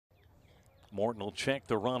Morton will check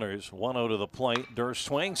the runners. 1-0 to the plate. Durst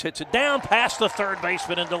swings, hits it down past the third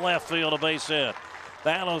baseman into left field, a base hit.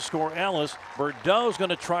 That'll score Ellis. Bordeaux's going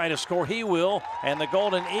to try to score. He will. And the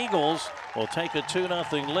Golden Eagles will take a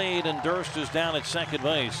 2-0 lead, and Durst is down at second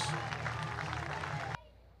base.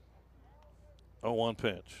 0-1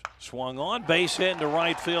 pitch. Swung on, base hit into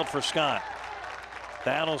right field for Scott.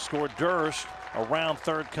 That'll score Durst. Around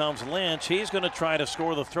third comes Lynch. He's going to try to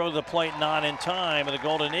score. The throw to the plate, not in time. And the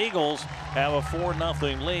Golden Eagles have a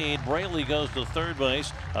 4-0 lead. Braley goes to third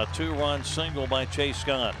base. A 2-run single by Chase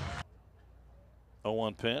Scott.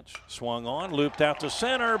 0-1 pitch. Swung on, looped out to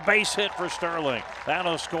center. Base hit for Sterling.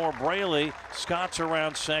 That'll score Braley. Scott's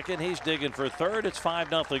around second. He's digging for third. It's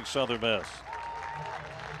 5-0 Southern Miss.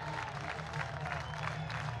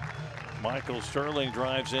 Michael Sterling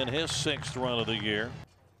drives in his 6th run of the year.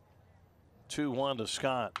 2-1 to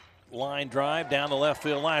Scott. Line drive down the left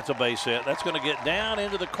field line. It's a base hit. That's going to get down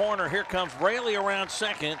into the corner. Here comes Braley around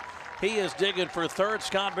second. He is digging for third.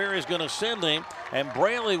 Scott Berry's going to send him, and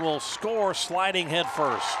Braley will score sliding head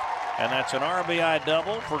first. And that's an RBI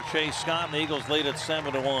double for Chase Scott, and the Eagles lead at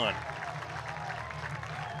 7-1.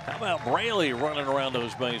 How about Braley running around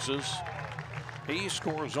those bases? He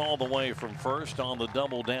scores all the way from first on the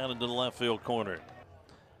double down into the left field corner.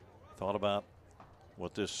 Thought about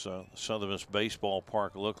what this Southern Miss baseball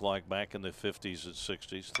park looked like back in the 50s and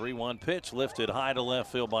 60s. 3-1 pitch lifted high to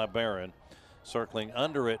left field by Barron. Circling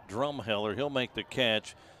under it, Drumheller. He'll make the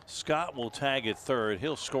catch. Scott will tag at third.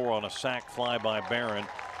 He'll score on a sac fly by Barron,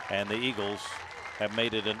 and the Eagles have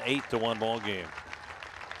made it an 8-1 ball game.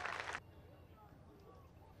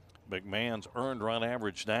 McMahon's earned run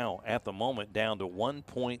average now at the moment down to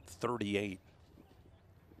 1.38.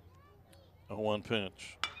 0-1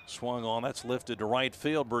 pitch. Swung on. That's lifted to right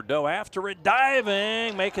field. Bordeaux after it,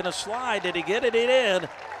 diving, making a slide. Did he get it? He did.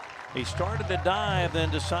 He started to dive, then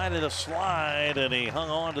decided to slide, and he hung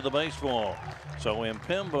on to the baseball. So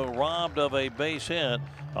Impemba robbed of a base hit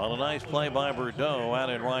on a nice play by Bordeaux out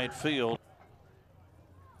in right field.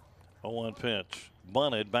 0-1 pitch.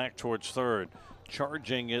 Bunted back towards third.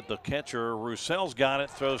 Charging it, the catcher, Roussell's got it,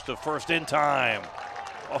 throws to first in time.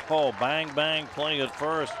 Oh, bang, bang, playing at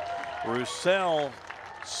first. Roussell,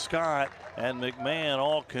 Scott, and McMahon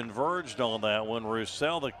all converged on that one.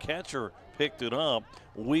 Roussell, the catcher, picked it up,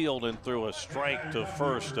 wheeled and threw a strike to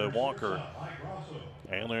first to Walker.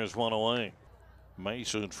 And there's one away.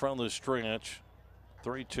 Mason from the stretch,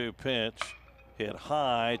 3-2 pitch, hit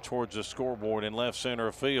high towards the scoreboard in left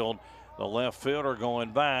center field. The left fielder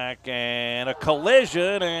going back, and a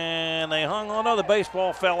collision, and they hung on. No, the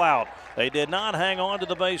baseball fell out. They did not hang on to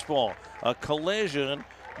the baseball. A collision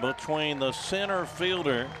between the center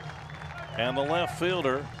fielder and the left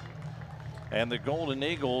fielder, and the Golden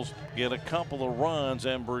Eagles get a couple of runs,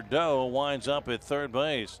 and Bordeaux winds up at third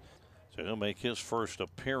base. So he'll make his first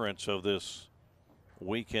appearance of this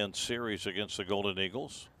weekend series against the Golden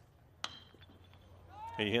Eagles.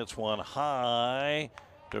 He hits one high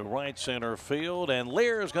to right center field, and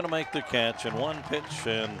Lear is going to make the catch in one pitch,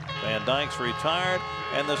 and Van Dyke's retired,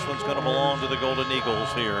 and this one's going to belong to the Golden Eagles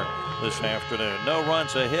here this afternoon. No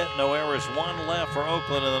runs, a hit, no errors, one left for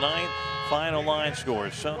Oakland in the ninth. Final line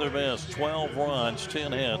scores: Southern Miss 12 runs,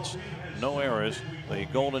 10 hits, no errors. The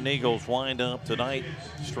Golden Eagles wind up tonight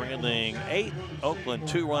stranding 8. Oakland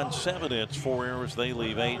 2 runs, 7 hits, 4 errors. They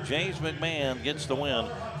leave 8. James McMahon gets the win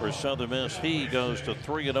for Southern Miss. He goes to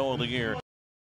 3-0 of the year.